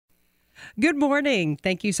Good morning.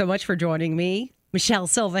 Thank you so much for joining me. Michelle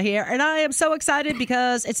Silva here, and I am so excited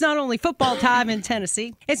because it's not only football time in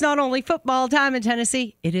Tennessee. It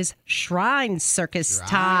is Shrine Circus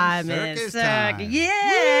time. Circus time.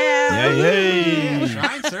 Yeah. Yay.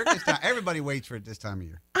 Shrine Circus time. Everybody waits for it this time of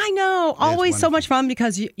year. I know. Always so much fun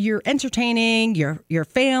because you're entertaining your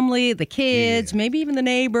family, the kids, maybe even the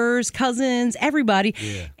neighbors, cousins, everybody,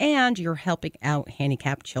 and you're helping out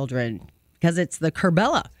handicapped children because it's the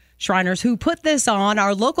Curbella Shriners who put this on,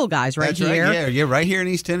 our local guys That's here. Right. Yeah, right here in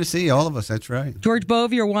East Tennessee, all of us. That's right. George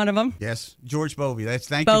Bovey, you're one of them. Yes, George Bovey.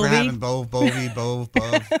 Thank you for having Bovey,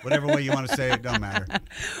 whatever way you want to say it, don't matter.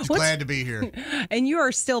 Glad to be here. And you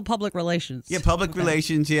are still public relations. Yeah, public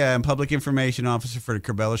relations. Yeah, I'm public information officer for the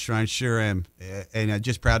Curbella Shrine. Sure am, and I'm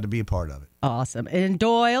just proud to be a part of it. Awesome. And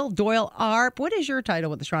Doyle Arp, what is your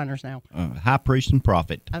title with the Shriners now? High Priest and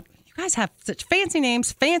Prophet. You guys have such fancy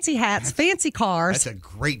names, fancy hats, fancy cars. That's a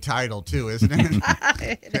great title, too, isn't it?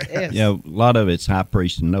 It is. Yeah, a lot of it's high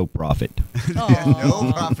priest and no prophet.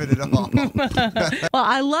 No profit at all. Well,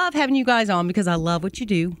 I love having you guys on because I love what you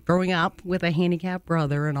do. Growing up with a handicapped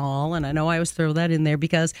brother and all, and I know I always throw that in there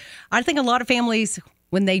because I think a lot of families,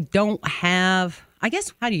 when they don't have, I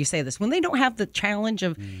guess, how do you say this? When they don't have the challenge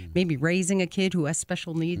of maybe raising a kid who has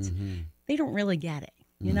special needs, they don't really get it.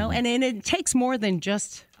 You know, and it takes more than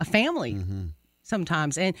just a family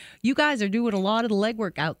sometimes. And you guys are doing a lot of the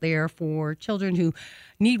legwork out there for children who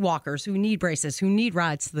need walkers, who need braces, who need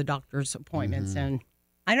rides to the doctor's appointments. And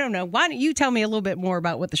I don't know. Why don't you tell me a little bit more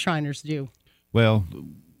about what the Shriners do? Well,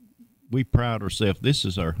 we pride ourselves. This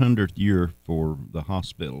is our 100th year for the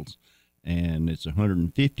hospitals, and it's a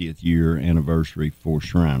 150th year anniversary for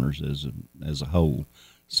Shriners as a whole.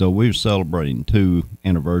 So we're celebrating 2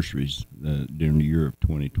 anniversaries during the year of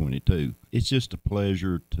 2022. It's just a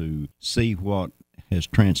pleasure to see what has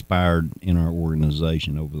transpired in our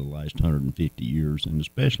organization over the last 150 years, and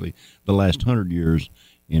especially the last 100 years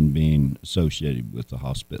in being associated with the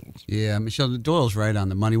hospitals. Yeah, Michelle, Doyle's right on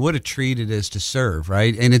the money. What a treat it is to serve,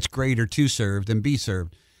 right? And it's greater to serve than be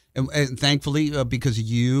served. And thankfully, because of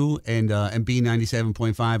you and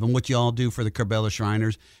B97.5 and what you all do for the Curbella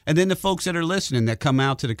Shriners, and then the folks that are listening that come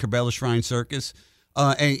out to the Curbella Shrine Circus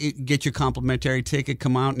and get your complimentary ticket,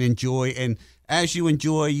 come out and enjoy. And as you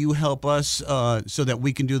enjoy, you help us so that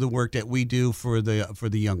we can do the work that we do for the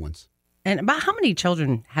young ones. And about how many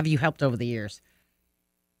children have you helped over the years?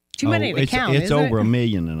 Too many to count, It's isn't over it? 1.5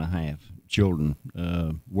 million children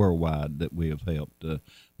worldwide that we have helped.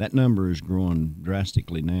 That number is growing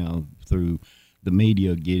drastically now through the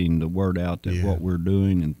media getting the word out that what we're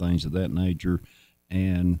doing and things of that nature.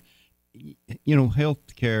 And, you know,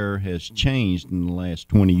 health care has changed in the last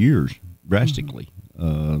 20 years drastically.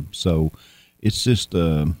 So it's just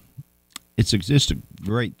it's just a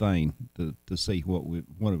great thing to see what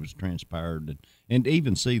was transpired and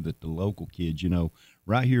even see that the local kids, you know,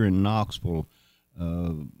 right here in Knoxville,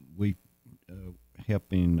 we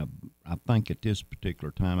helping, I think at this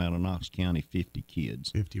particular time out of Knox County, 50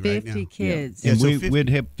 kids. 50 right now. 50 kids. Yeah. And so we'd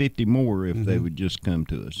have 50 more if they would just come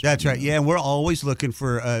to us. That's right. Yeah, and we're always looking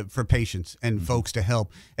for patients and folks to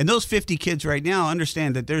help. And those 50 kids right now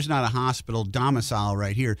understand that there's not a hospital domicile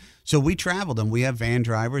right here. So we travel them. We have van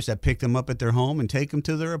drivers that pick them up at their home and take them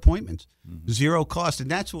to their appointments. Zero cost.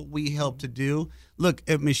 And that's what we help to do. Look,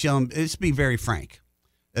 Michelle, let's be very frank.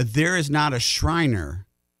 There is not a Shriner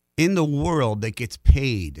in the world that gets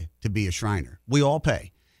paid to be a Shriner. We all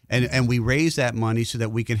pay. And we raise that money so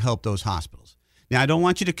that we can help those hospitals. Now, I don't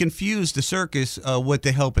want you to confuse the circus with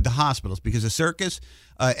the help at the hospitals, because the circus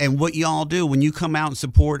and what y'all do when you come out and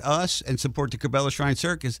support us and support the Curbella Shrine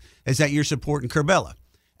Circus is that you're supporting Curbella.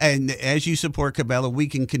 And as you support Curbella, we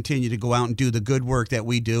can continue to go out and do the good work that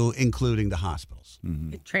we do, including the hospitals.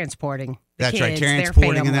 Transporting. That's kids, right, their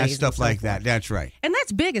transporting and that families stuff so like forth. that. That's right. And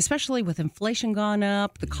that's big, especially with inflation gone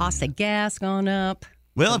up, the cost of gas gone up.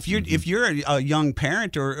 Well, if you're a young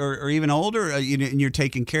parent or even older, and you're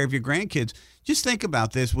taking care of your grandkids, just think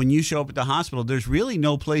about this. When you show up at the hospital, there's really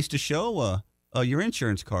no place to show your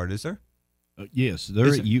insurance card, is there? Yes,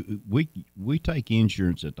 we take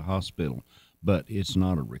insurance at the hospital, but it's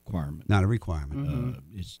not a requirement. Not a requirement.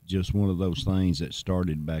 It's just one of those things that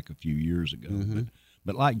started back a few years ago.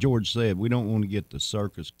 But like George said, we don't want to get the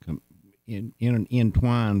circus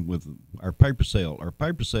entwined with our paper sale. Our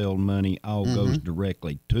paper sale money all goes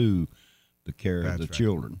directly to the care of the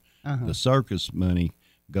children. The circus money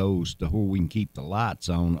goes to where we can keep the lights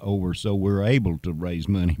on over, so we're able to raise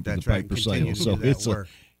money for the paper sale. So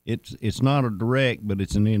it's not a direct, but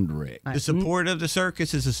it's an indirect. The support of the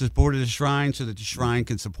circus is the support of the shrine, so that the shrine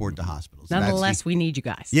can support the hospitals. Nonetheless, we need you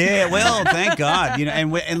guys. Yeah, well, thank God.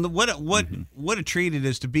 And what a treat it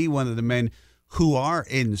is to be one of the men who are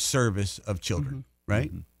in service of children,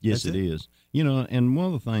 right? Yes, it is. And one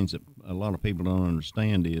of the things that a lot of people don't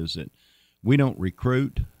understand is that we don't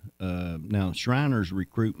recruit. Now, Shriners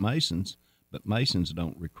recruit Masons, but Masons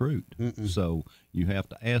don't recruit. So you have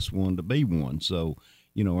to ask one to be one. So,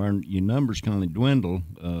 your numbers kind of dwindle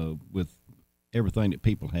with everything that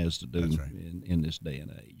people has to do in this day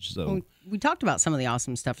and age. So we talked about some of the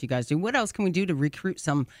awesome stuff you guys do. What else can we do to recruit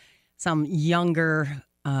some younger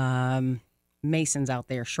Masons out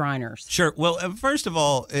there, Shriners? Sure. Well, first of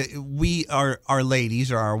all, we our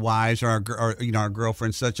ladies or our wives or our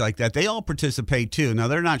girlfriends, such like that, they all participate too. Now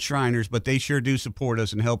they're not Shriners, but they sure do support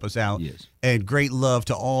us and help us out. Yes. And great love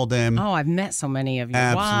to all them. Oh, I've met so many of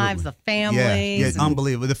your wives, the families. Yeah,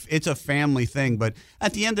 unbelievable. It's a family thing. But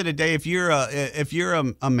at the end of the day, if you're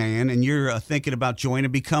a man and you're thinking about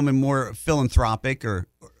joining, becoming more philanthropic or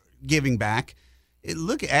giving back,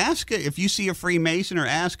 ask if you see a Freemason, or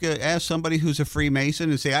ask somebody who's a Freemason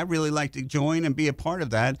and say, I'd really like to join and be a part of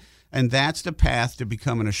that. And that's the path to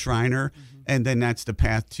becoming a Shriner. And then that's the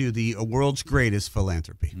path to the world's greatest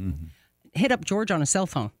philanthropy. Hit up George on a cell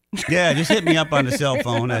phone. Yeah, just hit me up on the cell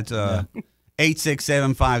phone. That's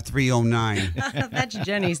 867-5309. That's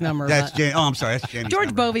Jenny's number. That's Jenny. Oh, I'm sorry. That's Jenny's George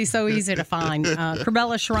number. Bovey's so easy to find.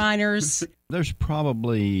 Corbella Shriners. There's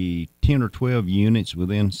probably 10 or 12 units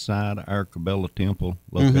within our Corbella Temple,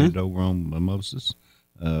 located over on Mimosas,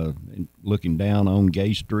 looking down on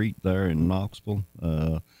Gay Street there in Knoxville.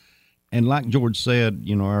 And like George said,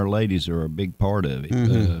 our ladies are a big part of it.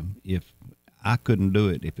 If I couldn't do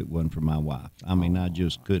it if it wasn't for my wife. I mean, I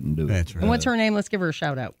just couldn't do it. That's right. And what's her name? Let's give her a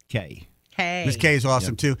shout out. Kay. Miss Kay is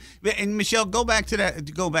awesome too. And Michelle, go back. So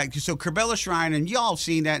Corbella Shrine, and y'all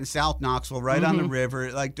seen that in South Knoxville, right on the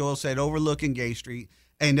river, like Doyle said, overlooking Gay Street.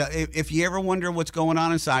 And if you ever wonder what's going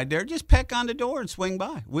on inside there, just peck on the door and swing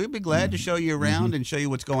by. We'll be glad to show you around and show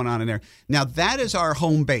you what's going on in there. Now, that is our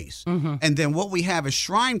home base. And then what we have is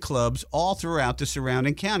shrine clubs all throughout the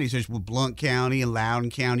surrounding counties. There's Blount County and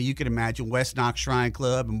Loudoun County. You can imagine West Knox Shrine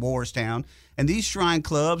Club and Morristown. And these shrine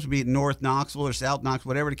clubs, be it North Knoxville or South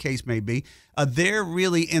Knoxville, whatever the case may be, they're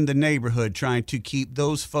really in the neighborhood trying to keep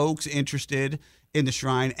those folks interested in the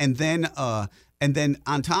shrine. And then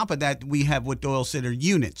on top of that, we have what Doyle said are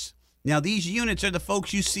units. Now, these units are the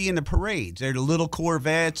folks you see in the parades. They're the little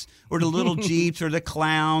Corvettes or the little Jeeps or the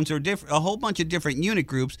clowns or a whole bunch of different unit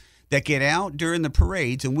groups that get out during the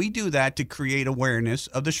parades. And we do that to create awareness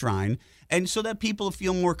of the shrine and so that people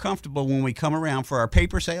feel more comfortable when we come around for our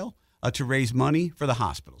paper sale. To raise money for the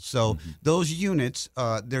hospitals. So those units,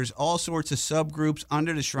 there's all sorts of subgroups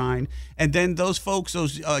under the shrine. And then those folks,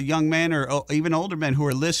 those young men or even older men who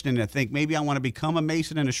are listening that think, maybe I want to become a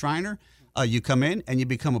Mason and a Shriner, you come in and you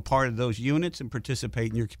become a part of those units and participate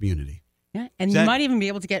in your community. Yeah, and you might even be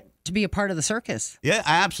able to get to be a part of the circus. Yeah,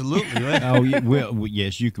 absolutely. Well,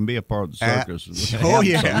 yes, you can be a part of the circus.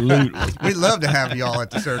 Absolutely. We'd love to have y'all at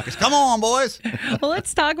the circus. Come on, boys. Well,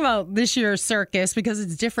 let's talk about this year's circus because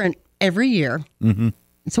it's different every year.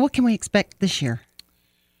 So what can we expect this year?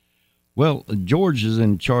 Well, George is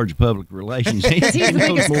in charge of public relations. He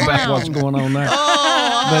knows more about what's going on there.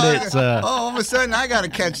 But it's all of a sudden I got to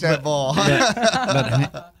catch that ball.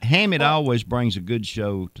 But Hammett always brings a good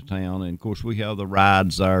show to town, and of course we have the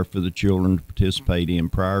rides there for the children to participate in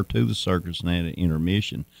prior to the circus and at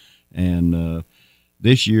intermission. And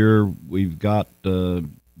this year we've got the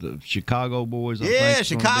Chicago Boys.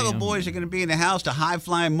 Chicago Boys are going to be in the house. The high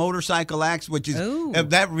flying motorcycle acts, which is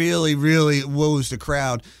that really, really woos the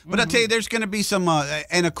crowd. But I'll tell you, there's going to be some,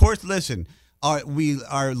 and of course, listen. We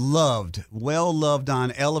are well loved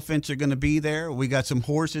on elephants are going to be there. We got some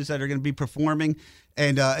horses that are going to be performing,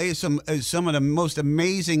 and some of the most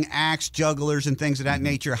amazing acts, jugglers and things of that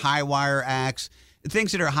nature, high wire acts,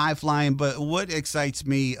 things that are high flying. But what excites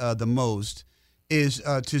me the most is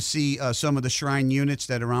to see some of the shrine units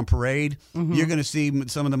that are on parade. You're going to see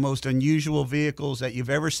some of the most unusual vehicles that you've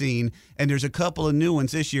ever seen, and there's a couple of new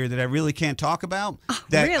ones this year that I really can't talk about.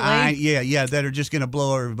 That that are just going to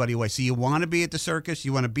blow everybody away. So you want to be at the circus,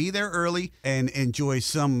 you want to be there early and enjoy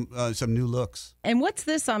some new looks. And what's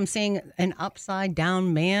this? I'm seeing an upside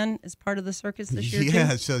down man as part of the circus this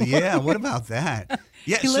year too? What about that?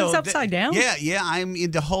 Yeah, he lives upside down? Yeah, I'm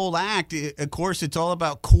in the whole act. Of course, it's all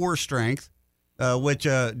about core strength. Which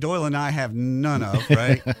Doyle and I have none of,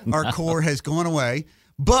 right? Our core has gone away.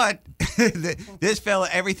 But this fella,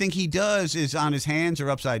 everything he does is on his hands or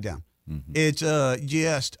upside down. It's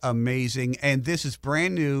just amazing. And this is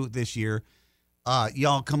brand new this year.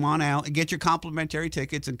 y'all come on out and get your complimentary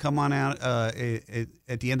tickets and come on out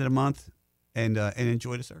at the end of the month and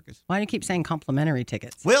enjoy the circus. Why do you keep saying complimentary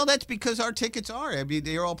tickets? Well, that's because our tickets are. I mean,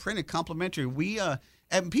 they're all printed complimentary.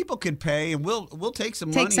 And people can pay, and we'll take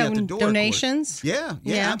some money at the door. Donations? Yeah,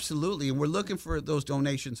 absolutely. And we're looking for those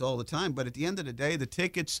donations all the time. But at the end of the day, the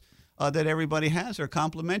tickets that everybody has are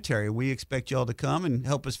complimentary. We expect y'all to come and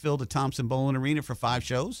help us fill the Thompson-Boling Arena for 5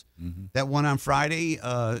 shows. Mm-hmm. That one on Friday,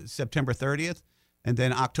 September 30th. And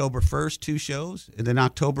then October 1st, 2 shows. And then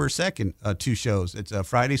October 2nd, 2 shows. It's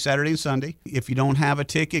Friday, Saturday, and Sunday. If you don't have a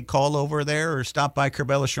ticket, call over there or stop by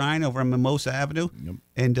Kerbella Shrine over on Mimosa Avenue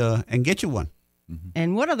and get you one. Mm-hmm.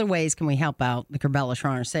 And what other ways can we help out the Kerbella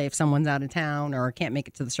Shrine? Say if someone's out of town or can't make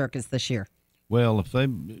it to the circus this year. Well, if they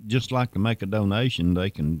just like to make a donation,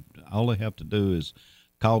 all they have to do is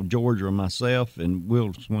call George or myself, and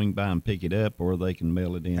we'll swing by and pick it up, or they can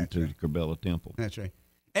mail it in to the Kerbella Temple. That's right.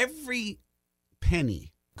 Every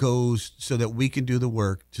penny goes so that we can do the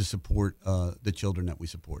work to support the children that we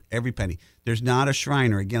support. Every penny. There's not a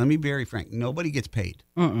Shriner. Again, let me be very frank. Nobody gets paid.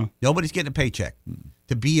 Nobody's getting a paycheck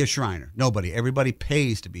to be a Shriner. Nobody. Everybody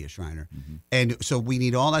pays to be a Shriner. Mm-hmm. And so we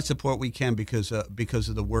need all that support we can because of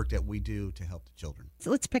the work that we do to help the children. So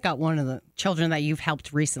let's pick out one of the children that you've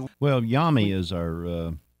helped recently. Well, Yami is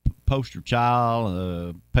our poster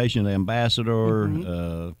child, patient ambassador.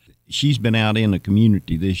 Mm-hmm. She's been out in the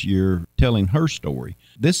community this year telling her story.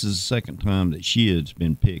 This is the second time that she has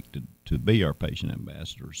been picked to be our patient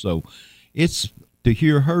ambassador. So it's to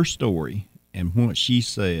hear her story and what she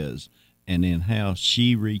says, and then how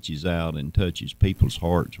she reaches out and touches people's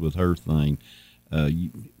hearts with her thing.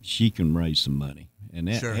 She can raise some money. And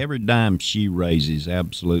every dime she raises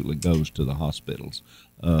absolutely goes to the hospitals.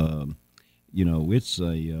 It's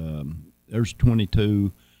there's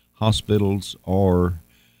 22 hospitals or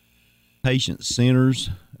patient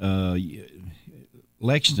centers.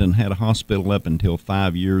 Lexington had a hospital up until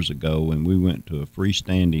 5 years ago, and we went to a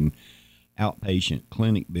freestanding outpatient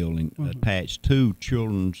clinic building attached to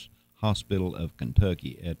Children's Hospital of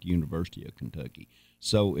Kentucky at the University of Kentucky.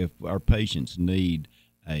 So if our patients need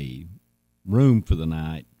a room for the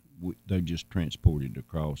night, they're just transported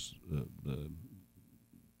across the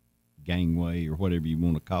gangway or whatever you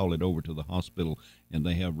want to call it over to the hospital, and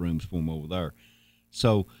they have rooms for them over there.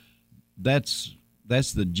 So that's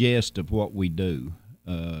the gist of what we do.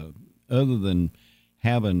 Other than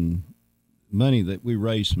having money that we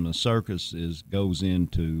raise from the circus goes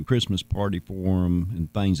into Christmas party for them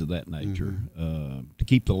and things of that nature, to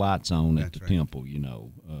keep the lights on at the temple.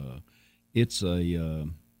 It's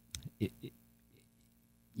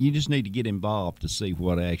you just need to get involved to see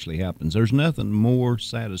what actually happens. There's nothing more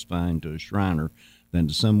satisfying to a Shriner than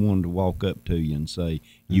to someone to walk up to you and say,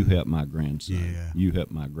 "You helped my grandson. Yeah. You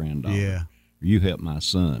helped my granddaughter. Yeah. You helped my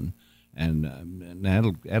son." And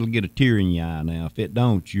that'll get a tear in your eye. Now, if it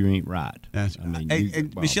don't, you ain't right.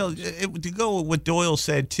 And Michelle, to go with what Doyle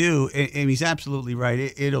said too, and he's absolutely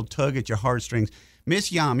right. It'll tug at your heartstrings.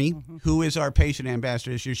 Miss Yami, who is our patient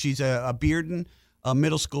ambassador this year, she's a Bearden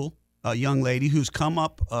middle school young lady who's come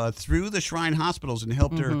up through the Shrine hospitals and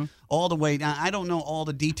helped her all the way. Now, I don't know all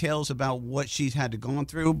the details about what she's had to go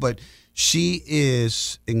through, but she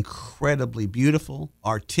is incredibly beautiful,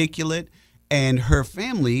 articulate. And her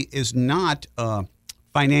family is not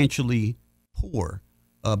financially poor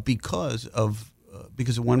because of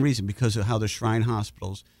one reason, because of how the Shrine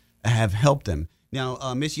hospitals have helped them.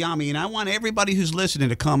 Now, Miss Yami, and I want everybody who's listening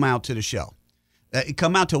to come out to the show.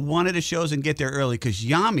 Come out to one of the shows and get there early, because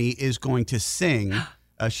Yami is going to sing.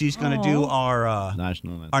 She's going to do our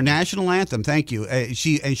national anthem. Thank you.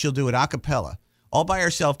 She'll do it a cappella. All by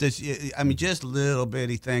herself, just a little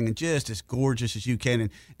bitty thing, and just as gorgeous as you can,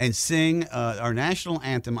 and sing our national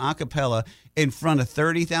anthem a cappella in front of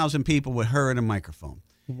 30,000 people with her and a microphone.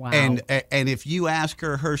 Wow! And if you ask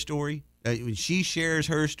her story, when she shares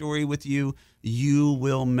her story with you, you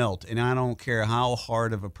will melt. And I don't care how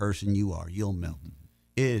hard of a person you are, you'll melt.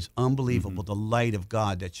 It is unbelievable, the light of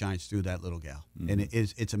God that shines through that little gal, and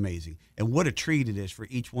it's amazing. And what a treat it is for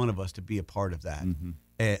each one of us to be a part of that.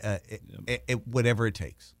 Whatever it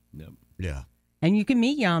takes. Yep. Yeah. And you can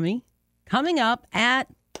meet Yami coming up at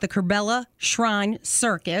the Kerbella Shrine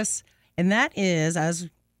Circus. And that is,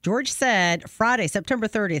 as George said, Friday, September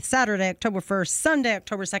 30th, Saturday, October 1st, Sunday,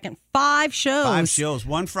 October 2nd, 5 shows. 5 shows.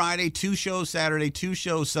 1 Friday, 2 shows Saturday, 2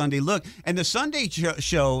 shows Sunday. Look, and the Sunday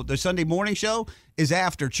show, the Sunday morning show, is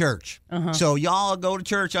after church. So y'all go to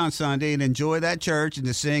church on Sunday and enjoy that church and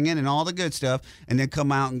the singing and all the good stuff, and then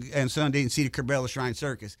come out and Sunday and see the Kerbella Shrine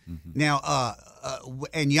Circus. Now,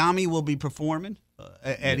 and Yami will be performing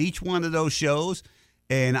at each one of those shows.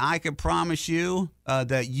 And I can promise you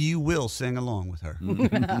that you will sing along with her.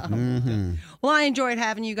 Well, I enjoyed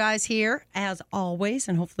having you guys here, as always,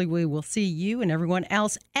 and hopefully we will see you and everyone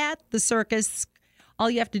else at the circus. All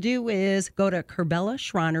you have to do is go to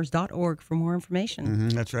KerbellaShriners.org for more information.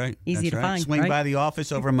 That's right. Easy That's to right. find, Swing right? by the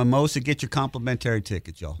office over in Mimosa, get your complimentary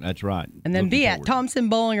tickets, y'all. That's right. And then Looking be at forward. Thompson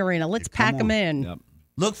Bowling Arena. Let's pack them in. Yep.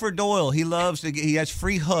 Look for Doyle. He has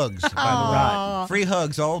free hugs, by the way. Free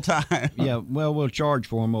hugs all time. Yeah, well, we'll charge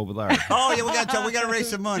for them over there. Oh yeah, we got to raise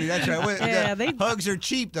some money. That's right. Hugs are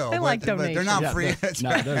cheap though. They like but they're not Yeah, free. they're- That's no,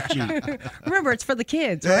 right. they're cheap. Remember, it's for the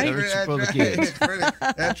kids, That's right? It's for the right. kids.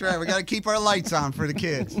 That's right. We got to keep our lights on for the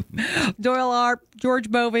kids. Doyle Arp,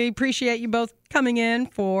 George Bovey, appreciate you both coming in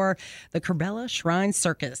for the Kerbella Shrine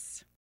Circus.